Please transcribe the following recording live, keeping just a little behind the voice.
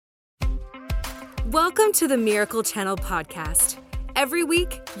Welcome to the Miracle Channel podcast. Every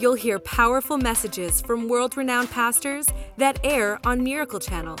week, you'll hear powerful messages from world-renowned pastors that air on Miracle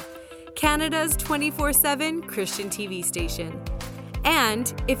Channel, Canada's 24/7 Christian TV station.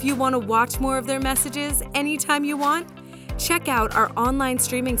 And if you want to watch more of their messages anytime you want, check out our online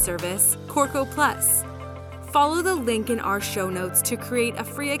streaming service, Corco Plus. Follow the link in our show notes to create a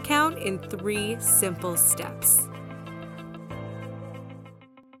free account in 3 simple steps.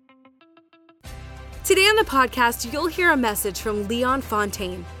 Today on the podcast, you'll hear a message from Leon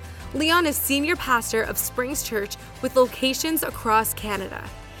Fontaine. Leon is senior pastor of Springs Church with locations across Canada.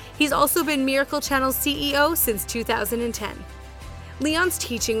 He's also been Miracle Channel's CEO since 2010. Leon's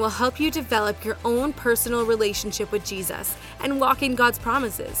teaching will help you develop your own personal relationship with Jesus and walk in God's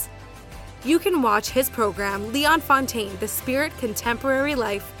promises. You can watch his program, Leon Fontaine, The Spirit Contemporary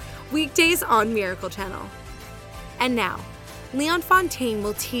Life, weekdays on Miracle Channel. And now, Leon Fontaine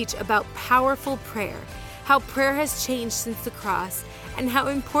will teach about powerful prayer, how prayer has changed since the cross, and how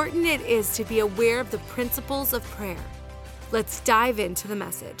important it is to be aware of the principles of prayer. Let's dive into the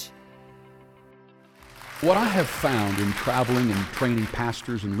message. What I have found in traveling and training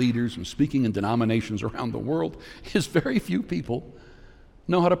pastors and leaders and speaking in denominations around the world is very few people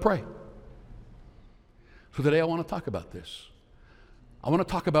know how to pray. So today I want to talk about this. I want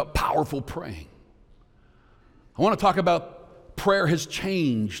to talk about powerful praying. I want to talk about prayer has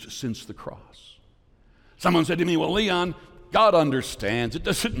changed since the cross. Someone said to me, well, Leon, God understands. It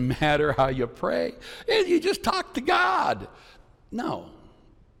doesn't matter how you pray. You just talk to God. No,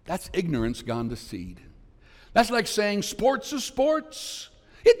 that's ignorance gone to seed. That's like saying sports is sports.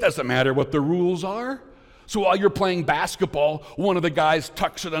 It doesn't matter what the rules are. So while you're playing basketball, one of the guys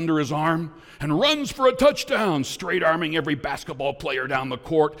tucks it under his arm and runs for a touchdown, straight arming every basketball player down the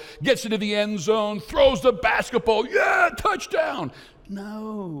court, gets into the end zone, throws the basketball, yeah, touchdown.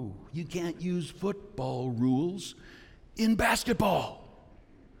 No, you can't use football rules in basketball.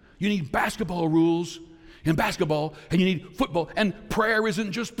 You need basketball rules in basketball, and you need football. And prayer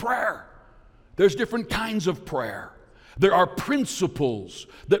isn't just prayer. There's different kinds of prayer. There are principles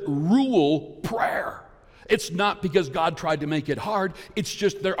that rule prayer. It's not because God tried to make it hard. It's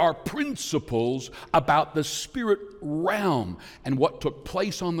just there are principles about the spirit realm and what took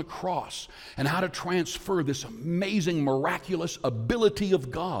place on the cross and how to transfer this amazing, miraculous ability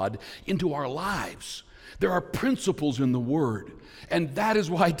of God into our lives. There are principles in the Word. And that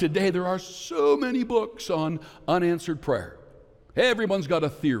is why today there are so many books on unanswered prayer. Everyone's got a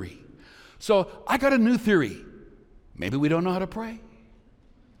theory. So I got a new theory. Maybe we don't know how to pray.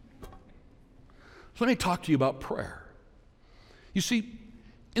 So let me talk to you about prayer. You see,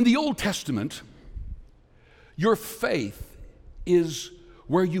 in the Old Testament, your faith is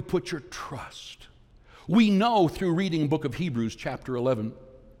where you put your trust. We know through reading the book of Hebrews, chapter 11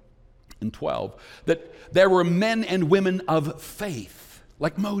 and 12, that there were men and women of faith,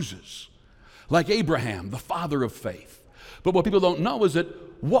 like Moses, like Abraham, the father of faith. But what people don't know is that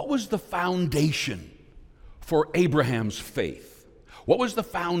what was the foundation for Abraham's faith? What was the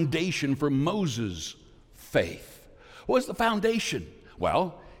foundation for Moses' faith? What was the foundation?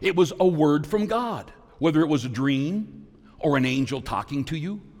 Well, it was a word from God, whether it was a dream or an angel talking to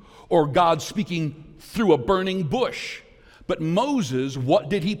you or God speaking through a burning bush. But Moses, what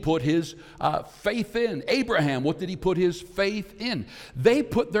did he put his faith in? Abraham, what did he put his faith in? They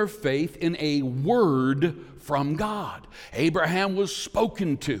put their faith in a word from God. Abraham was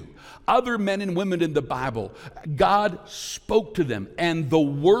spoken to. Other men and women in the Bible, God spoke to them, and the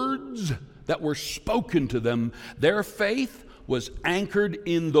words that were spoken to them, their faith was anchored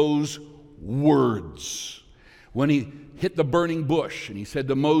in those words. When he hit the burning bush and he said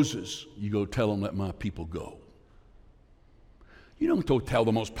to Moses, you go tell him, let my people go. You don't go tell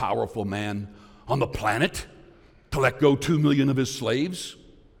the most powerful man on the planet to let go 2 million of his slaves.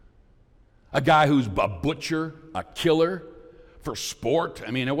 A guy who's a butcher, a killer for sport.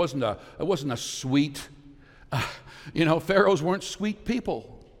 I mean, it wasn't a sweet, pharaohs weren't sweet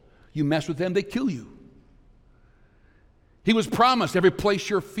people. You mess with them, they kill you. He was promised every place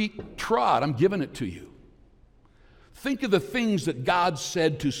your feet trod, I'm giving it to you. Think of the things that God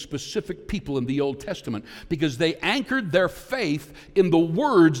said to specific people in the Old Testament because they anchored their faith in the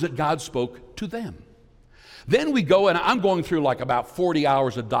words that God spoke to them. Then we go, and I'm going through like about 40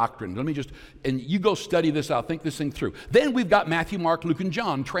 hours of doctrine. And you go study this out, think this thing through. Then we've got Matthew, Mark, Luke, and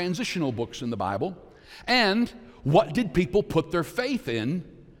John, transitional books in the Bible. And what did people put their faith in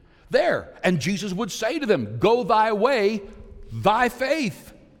there? And Jesus would say to them, go thy way, thy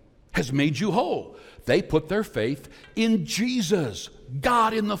faith has made you whole. They put their faith in Jesus,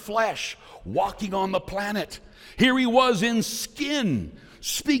 God in the flesh, walking on the planet. Here he was in skin,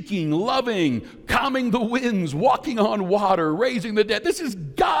 speaking, loving, calming the winds, walking on water, raising the dead. This is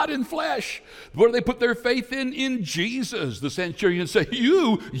God in flesh. What do they put their faith in? In Jesus. The centurion said,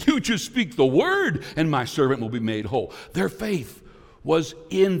 you just speak the word and my servant will be made whole. Their faith was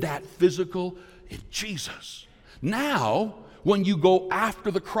in that physical, in Jesus. Now, when you go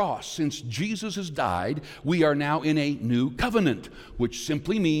after the cross, since Jesus has died, we are now in a new covenant, which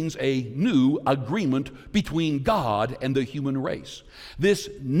simply means a new agreement between God and the human race. This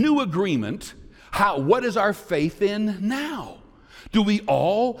new agreement, what is our faith in now? Do we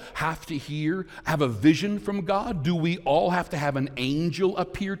all have to have a vision from God? Do we all have to have an angel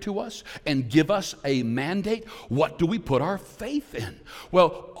appear to us and give us a mandate? What do we put our faith in?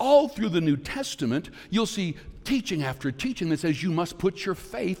 Well, all through the New Testament, you'll see teaching after teaching that says you must put your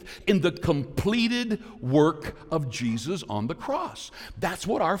faith in the completed work of Jesus on the cross. That's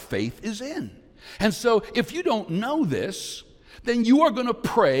what our faith is in. And so if you don't know this, then you are going to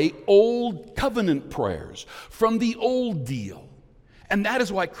pray old covenant prayers from the old deal. And that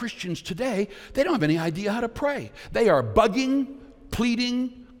is why Christians today, they don't have any idea how to pray. They are bugging,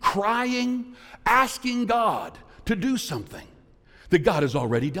 pleading, crying, asking God to do something that God has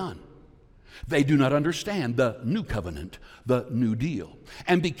already done. They do not understand the new covenant, the new deal.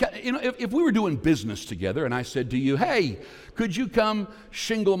 And because, if we were doing business together and I said to you, hey, could you come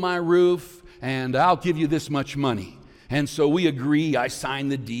shingle my roof and I'll give you this much money? And so we agree, I sign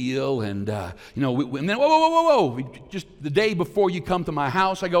the deal, and and then whoa. Just the day before you come to my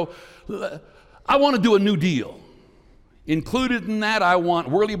house, I go, I want to do a new deal. Included in that, I want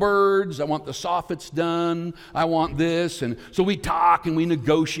whirlybirds, I want the soffits done, I want this. And so we talk and we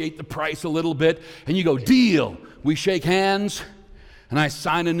negotiate the price a little bit, and you go, deal. We shake hands, and I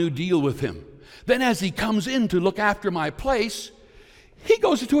sign a new deal with him. Then as he comes in to look after my place, he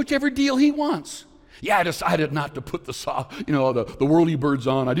goes into whichever deal he wants. Yeah, I decided not to put the whirlybirds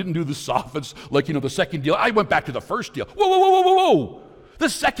on. I didn't do the soffits like, the second deal. I went back to the first deal. Whoa. The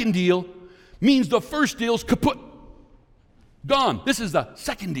second deal means the first deal's kaput. Gone. This is the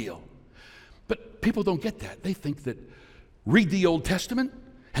second deal. But people don't get that. They think that read the Old Testament,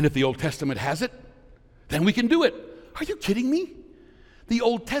 and if the Old Testament has it, then we can do it. Are you kidding me? The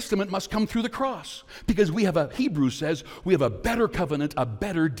Old Testament must come through the cross because Hebrews says we have a better covenant, a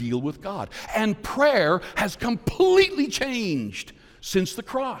better deal with God. And prayer has completely changed since the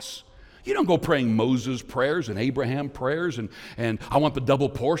cross. You don't go praying Moses prayers and Abraham prayers and I want the double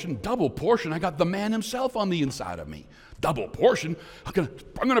portion. Double portion, I got the man himself on the inside of me. Double portion, I'm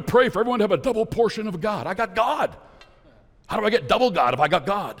going to pray for everyone to have a double portion of God. I got God. How do I get double God if I got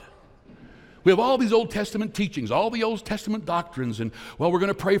God? We have all these Old Testament teachings, all the Old Testament doctrines, and, we're going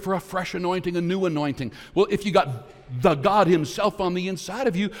to pray for a fresh anointing, a new anointing. Well, if you got the God himself on the inside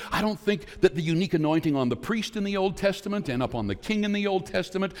of you, I don't think that the unique anointing on the priest in the Old Testament and upon the king in the Old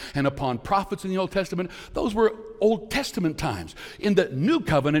Testament and upon prophets in the Old Testament, those were Old Testament times. In the New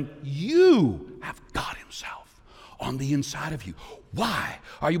Covenant, you have God himself on the inside of you. Why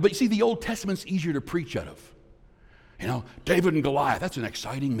are you? But you see, the Old Testament's easier to preach out of. David and Goliath, that's an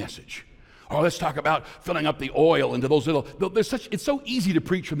exciting message. Or let's talk about filling up the oil into those little, it's so easy to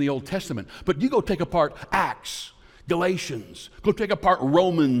preach from the Old Testament. But you go take apart Acts, Galatians, go take apart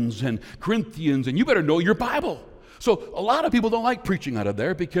Romans and Corinthians, and you better know your Bible. So a lot of people don't like preaching out of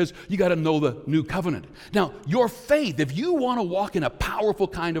there because you got to know the new covenant. Now, your faith, if you want to walk in a powerful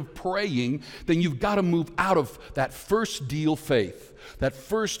kind of praying, then you've got to move out of that first deal faith, that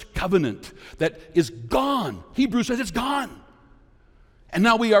first covenant that is gone. Hebrews says it's gone. And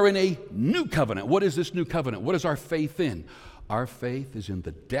now we are in a new covenant. What is this new covenant? What is our faith in? Our faith is in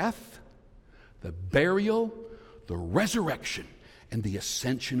the death, the burial, the resurrection, and the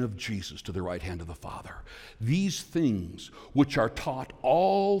ascension of Jesus to the right hand of the Father. These things which are taught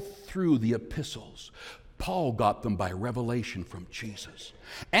all through the epistles, Paul got them by revelation from Jesus.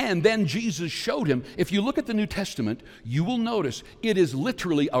 And then Jesus showed him. If you look at the New Testament, you will notice it is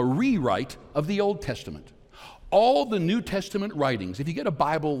literally a rewrite of the Old Testament. All the New Testament writings, if you get a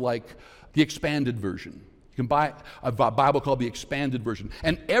Bible like the Expanded Version, you can buy a Bible called the Expanded Version,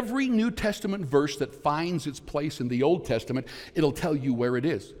 and every New Testament verse that finds its place in the Old Testament, it'll tell you where it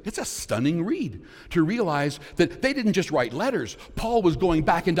is. It's a stunning read to realize that they didn't just write letters. Paul was going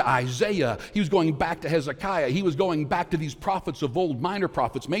back into Isaiah. He was going back to Hezekiah. He was going back to these prophets of old, minor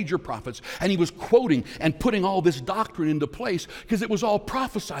prophets, major prophets, and he was quoting and putting all this doctrine into place because it was all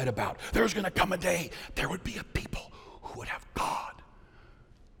prophesied about. There was going to come a day there would be a people who would have God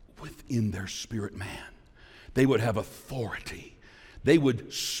within their spirit man. They would have authority. They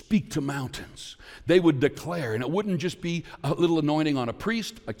would speak to mountains. They would declare, and it wouldn't just be a little anointing on a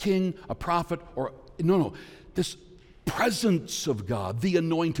priest, a king, a prophet, or no. presence of God, the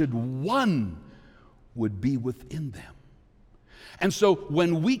anointed one, would be within them. And so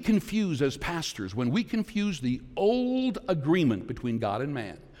when we confuse, as pastors, when we confuse the old agreement between God and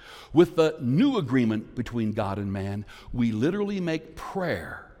man with the new agreement between God and man, we literally make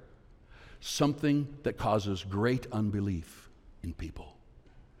prayer something that causes great unbelief in people.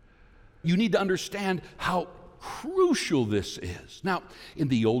 You need to understand how crucial this is. Now, in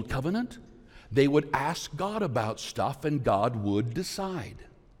the Old Covenant, they would ask God about stuff and God would decide.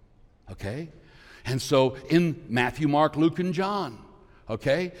 Okay? And so in Matthew, Mark, Luke, and John,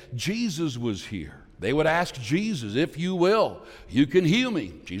 okay, Jesus was here. They would ask Jesus, if you will, you can heal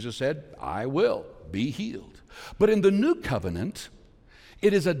me. Jesus said, I will, be healed. But in the New Covenant,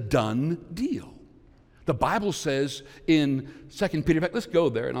 it is a done deal. The Bible says in 2 Peter, in fact, let's go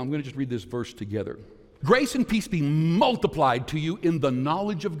there, and I'm going to just read this verse together. Grace and peace be multiplied to you in the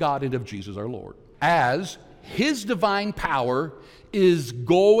knowledge of God and of Jesus our Lord, as His divine power is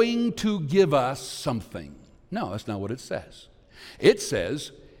going to give us something. No, that's not what it says. It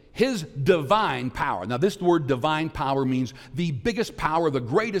says His divine power. Now, this word divine power means the biggest power, the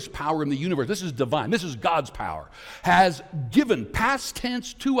greatest power in the universe. This is divine. This is God's power. Has given, past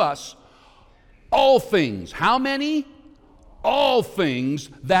tense, to us all things. How many? All things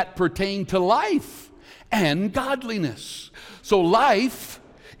that pertain to life and godliness. So life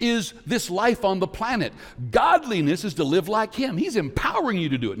is this life on the planet. Godliness is to live like Him. He's empowering you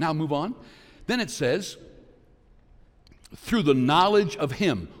to do it. Now move on. Then it says, through the knowledge of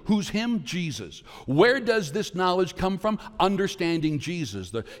Him. Who's Him? Jesus. Where does this knowledge come from? Understanding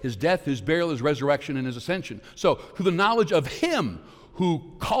Jesus, His death, His burial, His resurrection, and His ascension. So through the knowledge of Him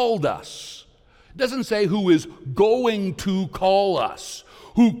who called us. It doesn't say who is going to call us.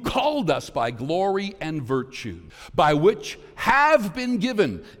 Who called us by glory and virtue, by which have been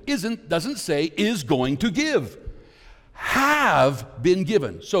given. Doesn't say is going to give. Have been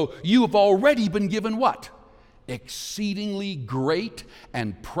given. So you have already been given what? Exceedingly great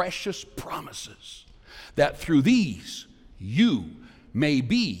and precious promises, that through these you may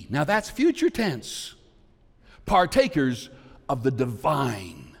be, now that's future tense, partakers of the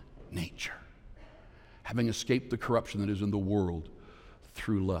divine nature, having escaped the corruption that is in the world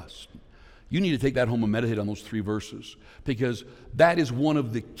through lust. You need to take that home and meditate on those 3 verses, because that is one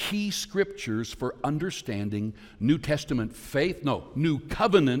of the key scriptures for understanding New Testament faith. No, New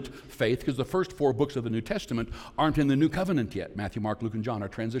Covenant faith, because the first 4 books of the New Testament aren't in the New Covenant yet. Matthew, Mark, Luke, and John are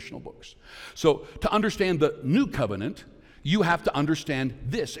transitional books. So to understand the New Covenant, you have to understand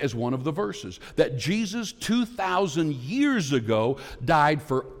this as one of the verses, that Jesus 2,000 years ago died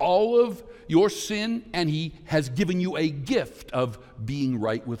for all of your sin, and He has given you a gift of being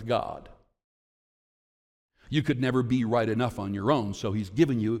right with God. You could never be right enough on your own, so He's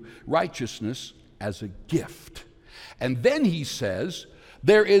given you righteousness as a gift. And then He says,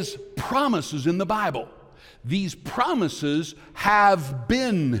 there is promises in the Bible. These promises have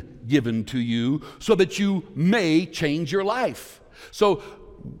been given to you so that you may change your life. So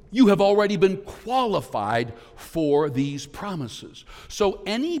you have already been qualified for these promises. So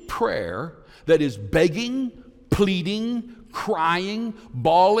any prayer that is begging, pleading, crying,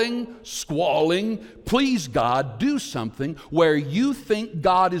 bawling, squalling, please God, do something, where you think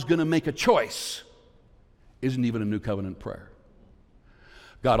God is going to make a choice, isn't even a New Covenant prayer.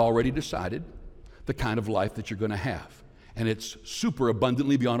 God already decided the kind of life that you're going to have, and it's super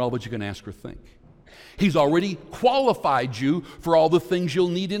abundantly beyond all that you can ask or think. He's already qualified you for all the things you'll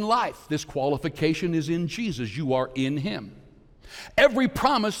need in life. This qualification is in Jesus. You are in Him. Every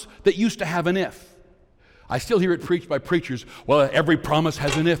promise that used to have an if. I still hear it preached by preachers, well, every promise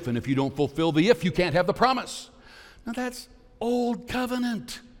has an if, and if you don't fulfill the if, you can't have the promise. Now that's Old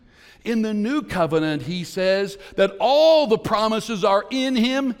Covenant. In the New Covenant, He says that all the promises are in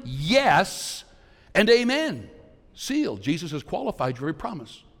Him, yes, and amen. Sealed. Jesus has qualified you for every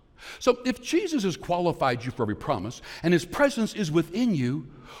promise. So if Jesus has qualified you for every promise, and His presence is within you,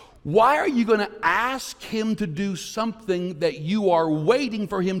 why are you going to ask Him to do something that you are waiting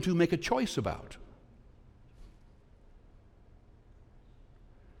for Him to make a choice about?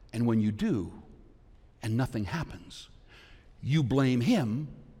 And when you do, and nothing happens, you blame Him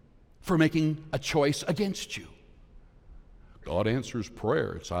for making a choice against you. God answers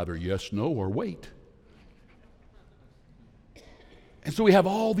prayer. It's either yes, no, or wait. And so we have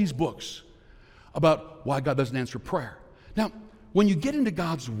all these books about why God doesn't answer prayer. Now, when you get into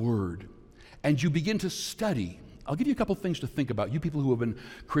God's Word and you begin to study, I'll give you a couple things to think about, you people who have been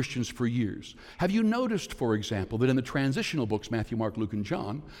Christians for years. Have you noticed, for example, that in the transitional books, Matthew, Mark, Luke, and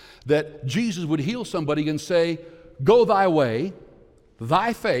John, that Jesus would heal somebody and say, go thy way,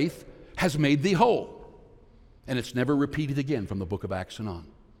 thy faith has made thee whole. And it's never repeated again from the book of Acts and on.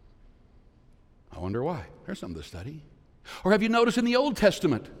 I wonder why. There's something to study. Or have you noticed in the Old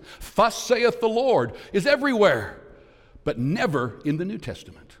Testament, thus saith the Lord is everywhere, but never in the New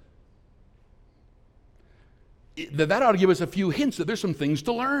Testament? That ought to give us a few hints that there's some things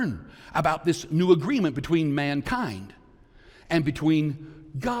to learn about this new agreement between mankind and between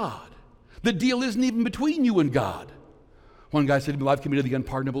God. The deal isn't even between you and God. One guy said to me, well, I've committed the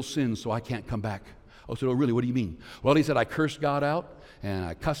unpardonable sin, so I can't come back. I said, oh, really? What do you mean? Well, he said, I cursed God out, and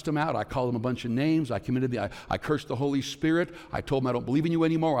I cussed him out. I called him a bunch of names. I cursed the Holy Spirit. I told him I don't believe in you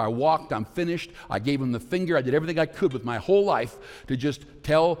anymore. I walked. I'm finished. I gave him the finger. I did everything I could with my whole life to just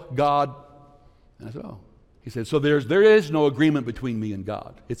tell God. And I said, oh. He said, so there is no agreement between me and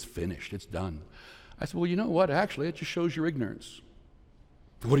God. It's finished. It's done. I said, well, you know what? Actually, it just shows your ignorance.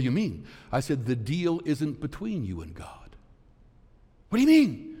 What do you mean? I said, the deal isn't between you and God. What do you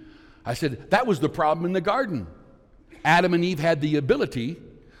mean? I said, that was the problem in the garden. Adam and Eve had the ability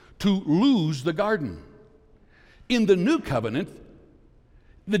to lose the garden. In the new covenant,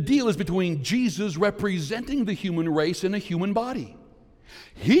 the deal is between Jesus representing the human race in a human body.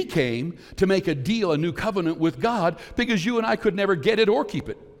 He came to make a deal, a new covenant with God, because you and I could never get it or keep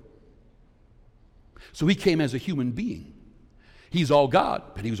it. So he came as a human being. He's all God,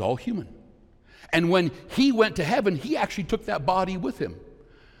 but he was all human. And when he went to heaven, he actually took that body with him.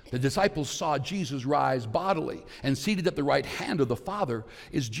 The disciples saw Jesus rise bodily, and seated at the right hand of the Father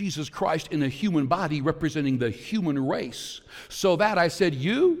is Jesus Christ in a human body representing the human race. So that, I said,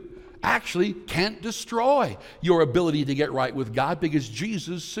 you actually can't destroy your ability to get right with God because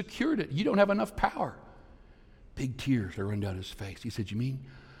Jesus secured it. You don't have enough power. Big tears are running down his face. He said, you mean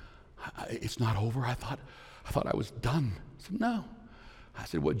it's not over? I thought I was done. I said, no. I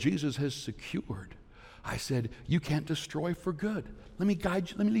said, what Jesus has secured, I said, you can't destroy for good. Let me guide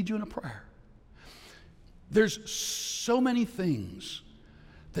you. Let me lead you in a prayer. There's so many things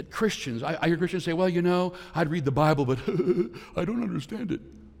that Christians, I hear Christians say, well, you know, I'd read the Bible, but I don't understand it.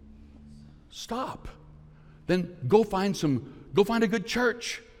 Stop. Then go find a good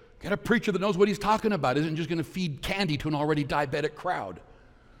church. Get a preacher that knows what he's talking about, isn't just going to feed candy to an already diabetic crowd.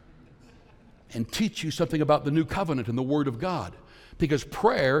 And teach you something about the new covenant and the Word of God. Because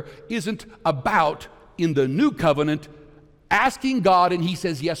prayer isn't about, in the new covenant, asking God and he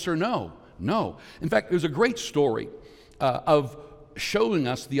says yes or no. No. In fact, there's a great story of showing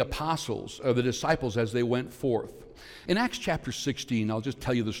us the apostles, or the disciples as they went forth. In Acts chapter 16, I'll just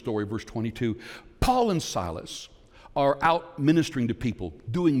tell you the story, verse 22. Paul and Silas are out ministering to people,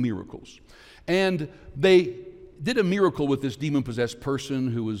 doing miracles. And they did a miracle with this demon-possessed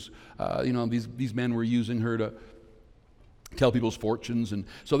person who was, these men were using her to tell people's fortunes. And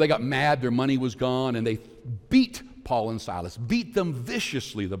so they got mad, their money was gone, and they beat Paul and Silas, beat them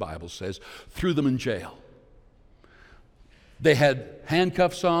viciously, the Bible says, threw them in jail. They had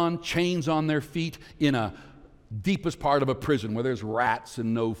handcuffs on, chains on their feet in a deepest part of a prison where there's rats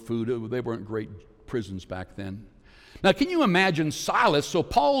and no food. They weren't great prisons back then. Now, can you imagine Silas? So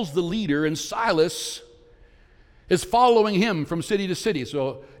Paul's the leader, and Silas is following him from city to city.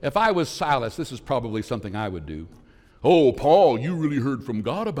 So if I was Silas, this is probably something I would do. Oh, Paul, you really heard from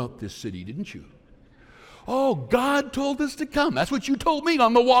God about this city, didn't you? Oh, God told us to come. That's what you told me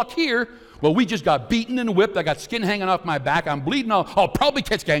on the walk here. Well, we just got beaten and whipped. I got skin hanging off my back. I'm bleeding. I'll probably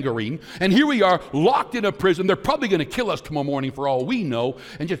catch gangrene. And here we are, locked in a prison. They're probably going to kill us tomorrow morning for all we know.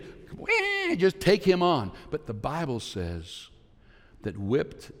 And just take him on. But the Bible says that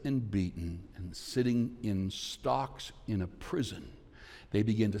whipped and beaten and sitting in stocks in a prison, they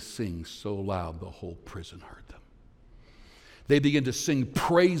begin to sing so loud the whole prison heard them. They begin to sing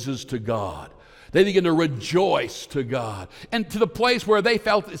praises to God. They begin to rejoice to God. And to the place where they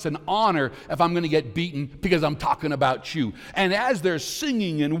felt it's an honor if I'm going to get beaten because I'm talking about you. And as they're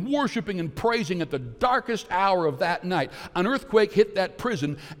singing and worshiping and praising at the darkest hour of that night, an earthquake hit that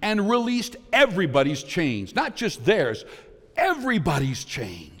prison and released everybody's chains. Not just theirs, everybody's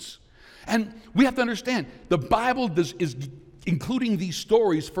chains. And we have to understand, the Bible is including these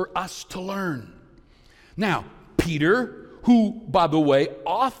stories for us to learn. Now, Peter, who, by the way,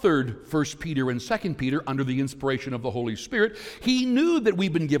 authored 1 Peter and 2 Peter under the inspiration of the Holy Spirit, he knew that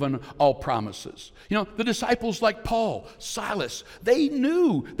we've been given all promises. You know, the disciples like Paul, Silas, they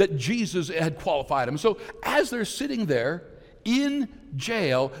knew that Jesus had qualified them. So as they're sitting there in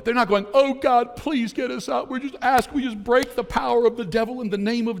jail, they're not going, oh God, please get us out. We just break the power of the devil in the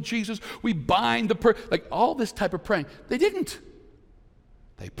name of Jesus. We bind like all this type of praying. They didn't.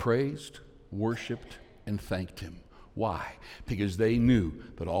 They praised, worshiped, and thanked him. Why? Because they knew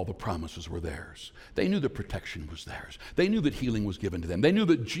that all the promises were theirs. They knew that protection was theirs. They knew that healing was given to them. They knew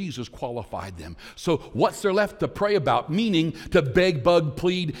that Jesus qualified them. So what's there left to pray about? Meaning to beg, bug,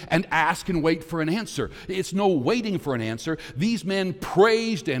 plead, and ask and wait for an answer. It's no waiting for an answer. These men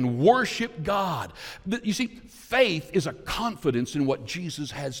praised and worshiped God. You see, faith is a confidence in what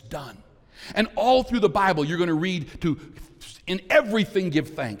Jesus has done. And all through the Bible, you're going to read in everything give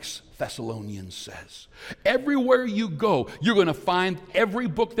thanks, Thessalonians says. Everywhere you go, you're going to find every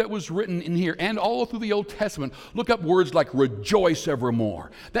book that was written in here and all through the Old Testament. Look up words like rejoice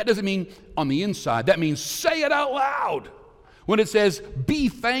evermore. That doesn't mean on the inside. That means say it out loud. When it says be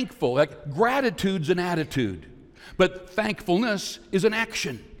thankful, like gratitude's an attitude, but thankfulness is an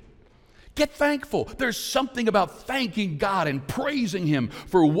action. Get thankful. There's something about thanking God and praising Him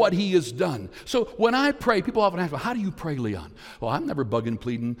for what He has done. So when I pray, people often ask, well, how do you pray, Leon? Well, I'm never bugging,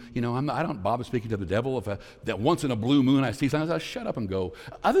 pleading. I don't bother speaking to the devil. If that once in a blue moon I see something, I shut up and go.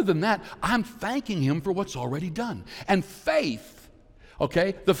 Other than that, I'm thanking Him for what's already done. And faith,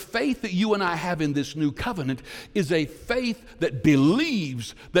 okay, the faith that you and I have in this new covenant is a faith that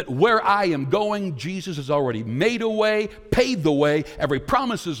believes that where I am going, Jesus has already made a way, paid the way, every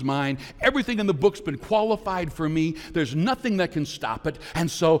promise is mine, everything in the book's been qualified for me, there's nothing that can stop it, and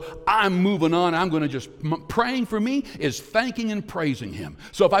so I'm moving on. I'm going to just, praying for me is thanking and praising Him.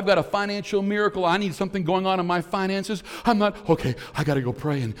 So if I've got a financial miracle, I need something going on in my finances, I'm not, okay, I got to go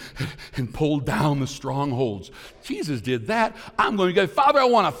pray and pull down the strongholds. Jesus did that. I'm going to go, Father, I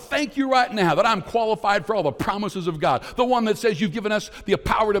want to thank you right now that I'm qualified for all the promises of God. The one that says you've given us the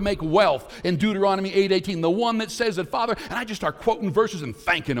power to make wealth in Deuteronomy 8:18. The one that says that, Father, and I just start quoting verses and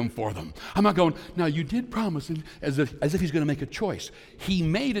thanking Him for them. I'm not going, now you did promise Him as if He's going to make a choice. He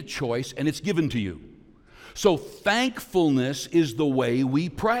made a choice and it's given to you. So thankfulness is the way we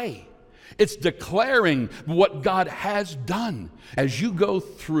pray. It's declaring what God has done. As you go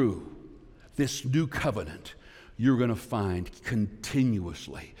through this new covenant, you're going to find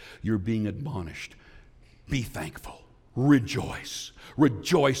continuously you're being admonished. Be thankful. Rejoice.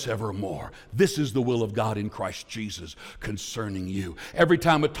 Rejoice evermore. This is the will of God in Christ Jesus concerning you. Every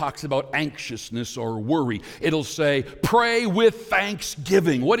time it talks about anxiousness or worry, it'll say, pray with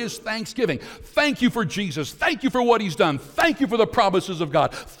thanksgiving. What is thanksgiving? Thank you for Jesus. Thank you for what He's done. Thank you for the promises of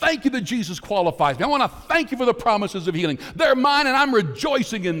God. Thank you that Jesus qualifies me. I want to thank you for the promises of healing. They're mine and I'm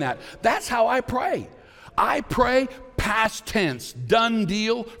rejoicing in that. That's how I pray. I pray past tense, done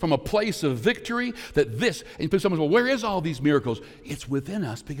deal, from a place of victory, that this, and someone says, well, where is all these miracles? It's within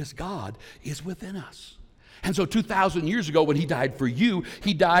us because God is within us. And so 2,000 years ago when He died for you,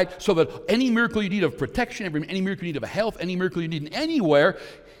 He died so that any miracle you need of protection, any miracle you need of health, any miracle you need anywhere,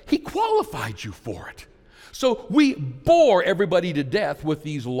 He qualified you for it. So we bore everybody to death with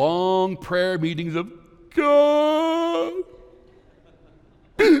these long prayer meetings of God.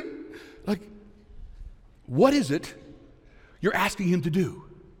 Like, what is it you're asking Him to do?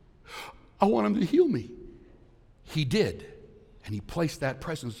 I want Him to heal me. He did, and He placed that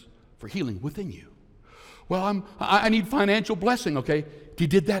presence for healing within you. Well, I need financial blessing, okay? He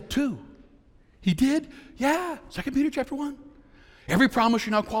did that too. He did? Yeah, 2 Peter chapter 1. Every promise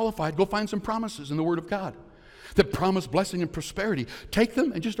you're now qualified. Go find some promises in the Word of God that promise blessing and prosperity. Take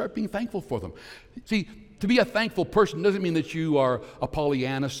them and just start being thankful for them. See, to be a thankful person doesn't mean that you are a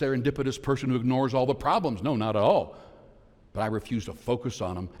Pollyanna, serendipitous person who ignores all the problems. No, not at all. But I refuse to focus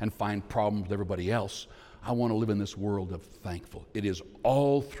on them and find problems with everybody else. I want to live in this world of thankful. It is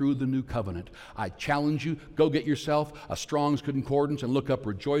all through the new covenant. I challenge you, go get yourself a Strong's Concordance and look up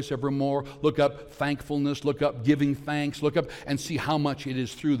rejoice evermore, look up thankfulness, look up giving thanks, look up and see how much it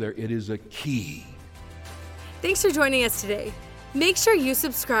is through there. It is a key. Thanks for joining us today. Make sure you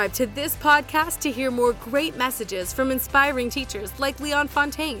subscribe to this podcast to hear more great messages from inspiring teachers like Leon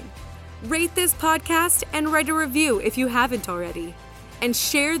Fontaine. Rate this podcast and write a review if you haven't already. And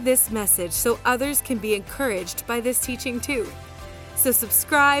share this message so others can be encouraged by this teaching too. So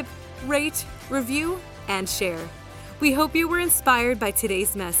subscribe, rate, review, and share. We hope you were inspired by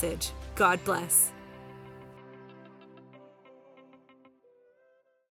today's message. God bless.